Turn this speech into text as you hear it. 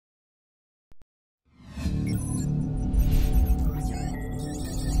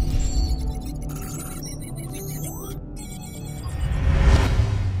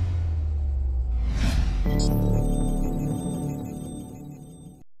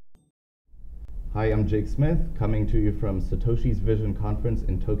Hi, I'm Jake Smith, coming to you from Satoshi's Vision Conference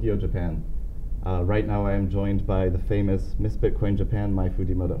in Tokyo, Japan. Right now I am joined by the famous Miss Bitcoin Japan, Mai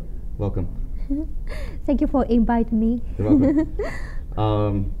Fujimoto. Welcome. Thank you for inviting me. You're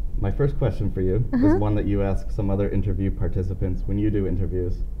welcome. My first question for you is one that you ask some other interview participants when you do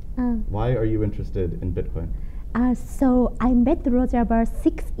interviews. Why are you interested in Bitcoin? So I met Roger about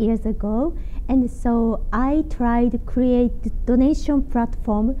 6 years ago, and so I tried to create donation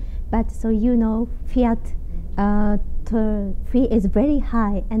platform, but so fiat fee is very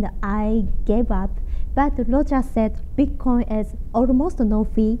high, and I gave up. But Roger said Bitcoin is almost no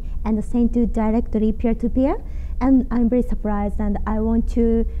fee and sent to directly peer-to-peer, and I'm very surprised, and I want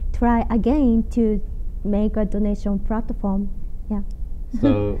to try again to make a donation platform. Yeah.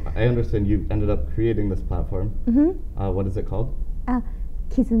 So I understand you ended up creating this platform. What is it called?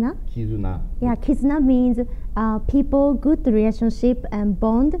 Kizuna. Kizuna. Yeah, Kizuna means people, good relationship, and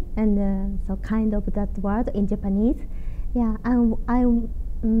bond, and so kind of that word in Japanese. Yeah, and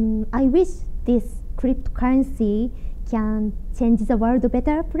I wish this cryptocurrency can change the world a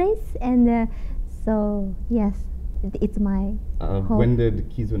better place, and so yes, it's my hope. When did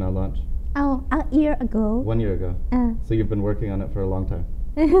Kizuna launch? Oh, a year ago. 1 year ago. So you've been working on it for a long time.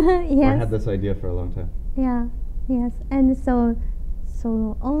 Yes. Or had this idea for a long time. Yeah. Yes. And so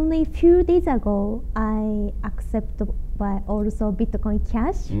only few days ago I accepted by also Bitcoin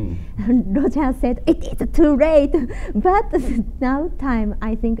Cash. Roger said it is too late, but now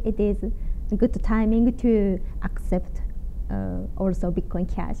I think it is a good timing to accept also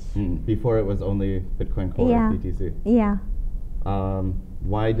Bitcoin Cash. Before it was only Bitcoin Core, yeah. BTC. Yeah.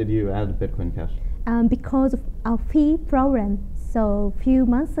 Why did you add Bitcoin Cash? Because of a fee problem. So few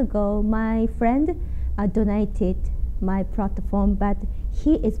months ago, my friend donated my platform, but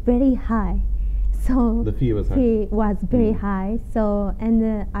he is very high. So the fee was high. Fee was very high. So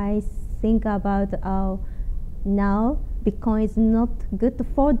I think about now Bitcoin is not good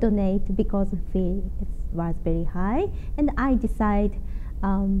for donate because the fee was very high, and I decide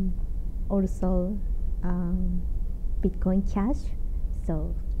also Bitcoin Cash.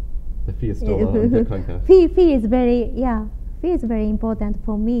 So the fee is still low on Bitcoin Cash. Fee is very important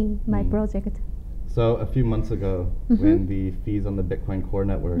for me, my project. So a few months ago, when the fees on the Bitcoin Core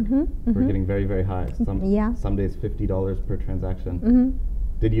network were getting very, very high, some days $50 per transaction,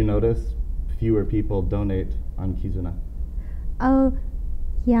 did you notice fewer people donate on Kizuna? Oh,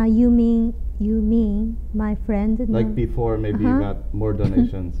 yeah. You mean my friend? Like before, maybe you got more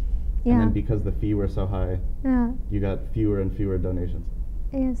donations. Yeah. And then because the fee were so high, you got fewer and fewer donations.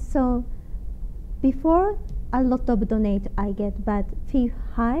 Yeah, so before a lot of donate I get, but fee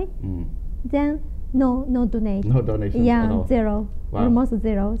high, then no donate. No donations at all. Zero. Wow. Almost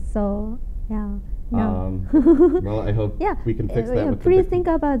zero. So yeah. No. Well, I hope we can fix that. With please think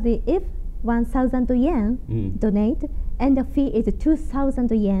about if 1,000 yen donate and the fee is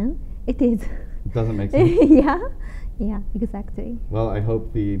 2,000 yen. It is. Doesn't make sense. Yeah, exactly. Well, I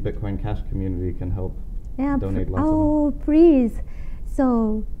hope the Bitcoin Cash community can help donate lots of them. Oh, please.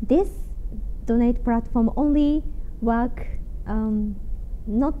 So this donate platform only work.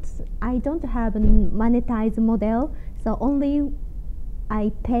 I don't have a monetized model. So only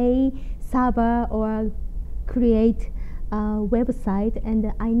I pay server or create a website,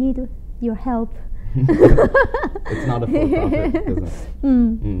 and I need your help. It's not a for-profit business.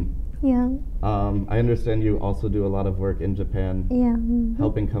 Yeah. I understand you also do a lot of work in Japan,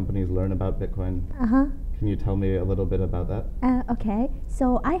 helping companies learn about Bitcoin. Can you tell me a little bit about that? Okay.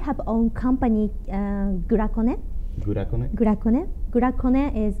 So I have own company, Gurakone. Gurakone?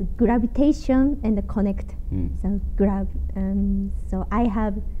 Gurakone is gravitation and connect. So so I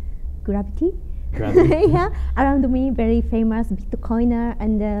have gravity. Yeah, around me very famous Bitcoiner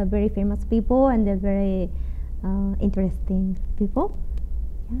and very famous people and very interesting people.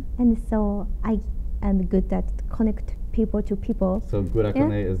 Yeah. And so I am good at connect people to people. So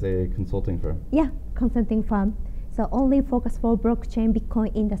Gurakone is a consulting firm? Yeah, consulting firm. So only focus for blockchain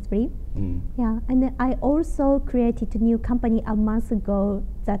Bitcoin industry. Yeah, and I also created a new company a month ago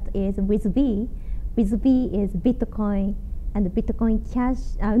that is WithV. WithV is Bitcoin and Bitcoin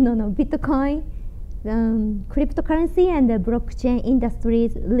Cash. Bitcoin cryptocurrency and the blockchain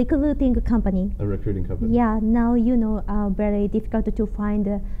industries recruiting company. A recruiting company. Yeah, now very difficult to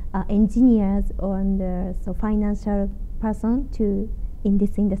find engineers and so financial person to in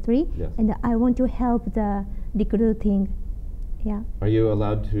this industry. Yes. And I want to help the recruiting. Yeah. Are you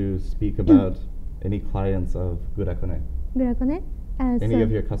allowed to speak about any clients of Gurakone? Gurakone? Any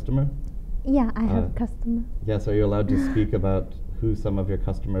of your customer? Yeah, I have customer. Yes, are you allowed to speak about who some of your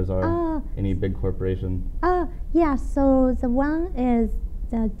customers are? Any big corporation? Yeah, so the one is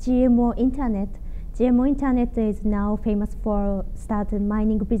the GMO Internet. GMO Internet is now famous for starting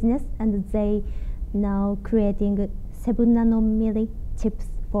mining business, and they now creating 7 nanometer chips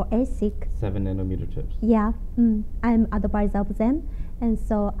for ASIC. 7 nanometer chips. Yeah, I'm advisor of them, and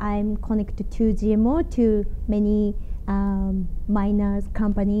so I'm connected to GMO to many miners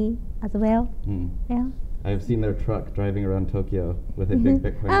company as well. Yeah. I've seen their truck driving around Tokyo with a big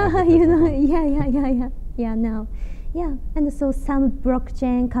Bitcoin. Now. Yeah, and so some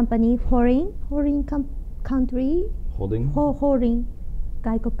blockchain company, foreign country. Holding? Foreign,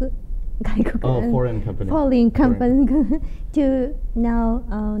 外国. Foreign company. Foreign company to now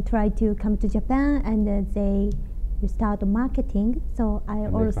try to come to Japan, and they start marketing. So I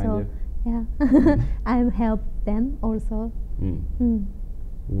and also, I help them also.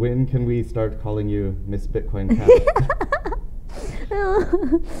 When can we start calling you Miss Bitcoin Cash?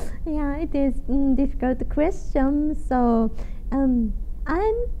 Yeah, it is difficult question. So I'm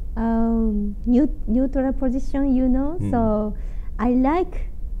neutral position, So I like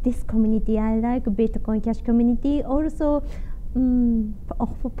this community. I like Bitcoin Cash community. Also,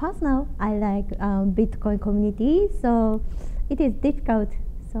 for personal, I like Bitcoin community. So it is difficult.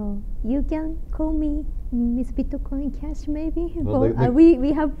 So you can call me Miss Bitcoin Cash, maybe. Well,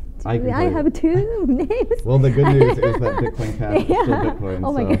 we have. I have 2 names. Well, the good news is that Bitcoin Cash is still Bitcoin.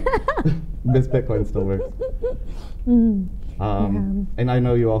 Oh my God. Miss Bitcoin still works. And I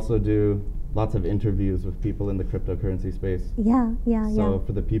know you also do lots of interviews with people in the cryptocurrency space. So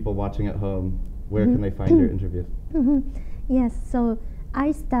for the people watching at home, where can they find your interviews? Yes, so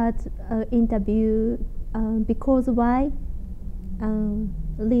I start interview because why?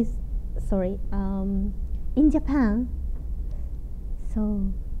 In Japan,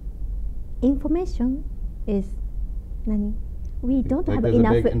 so information is we don't have there's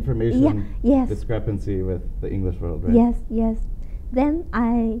enough a big information discrepancy with the English world, right? Yes. Then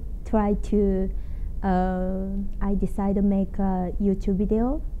I try to I decide to make a YouTube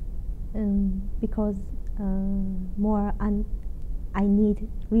video because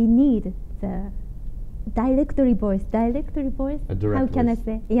we need the directory voice. A direct How can voice. I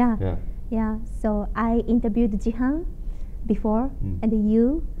say? Yeah. So I interviewed Jihan before, and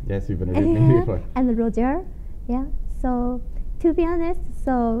you. Yes, you've interviewed me before. And Roger. Yeah. So to be honest,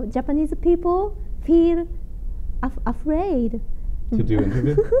 so Japanese people feel afraid to do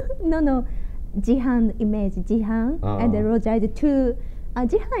interviews. No. Jihan image. And Roger is too.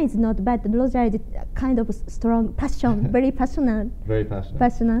 Jihan is not bad. Roger is kind of strong passion, very passionate. Very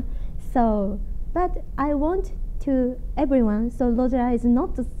passionate. So, but I want to everyone. So Roger is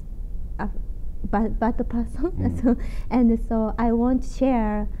not a bad person. So I want to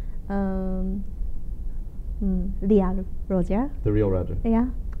share real Roger. The real Roger. Yeah,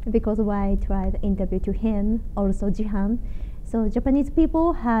 because why I tried interview to him, also Jihan. So Japanese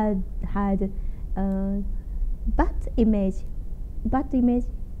people had bad image.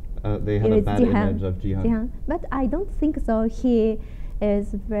 They had a bad image of Jihan. But I don't think so. He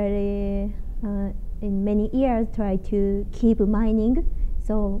is very in many years try to keep mining.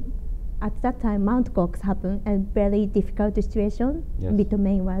 So at that time Mt. Gox happened, a very difficult situation.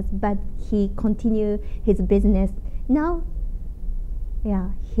 Bitcoin was, but he continued his business. Now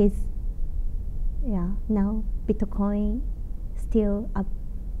Bitcoin still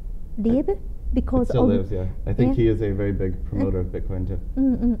live because it still lives. I think he is a very big promoter of Bitcoin too.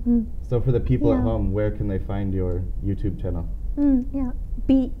 So for the people at home, where can they find your YouTube channel?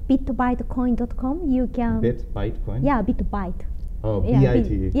 Bitcoin.com. You can Bitcoin. Bitbyte. Oh,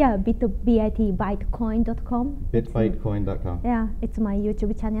 BIT. Bitcoin.com. Bitcoin.com. Yeah, it's my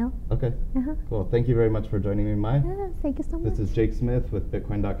YouTube channel. Okay. Cool. Thank you very much for joining me, Mai. Thank you so much. This is Jake Smith with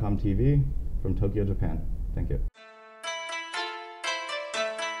Bitcoin.com TV from Tokyo, Japan. Thank you.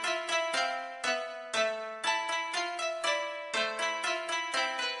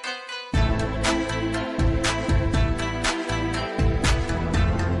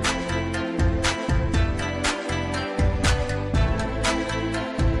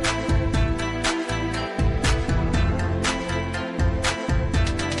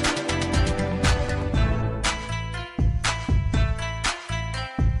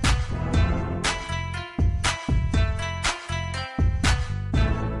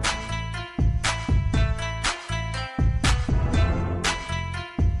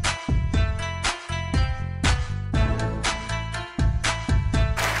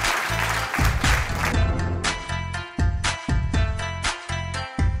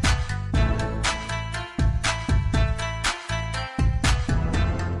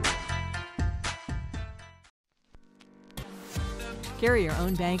 Carry your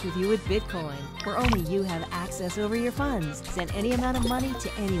own bank with you with Bitcoin, where only you have access over your funds. Send any amount of money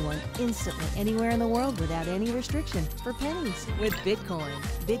to anyone instantly, anywhere in the world without any restriction, for pennies with Bitcoin.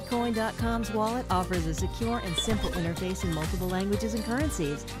 Bitcoin.com's wallet offers a secure and simple interface in multiple languages and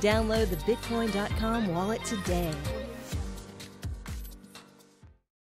currencies. Download the Bitcoin.com wallet today.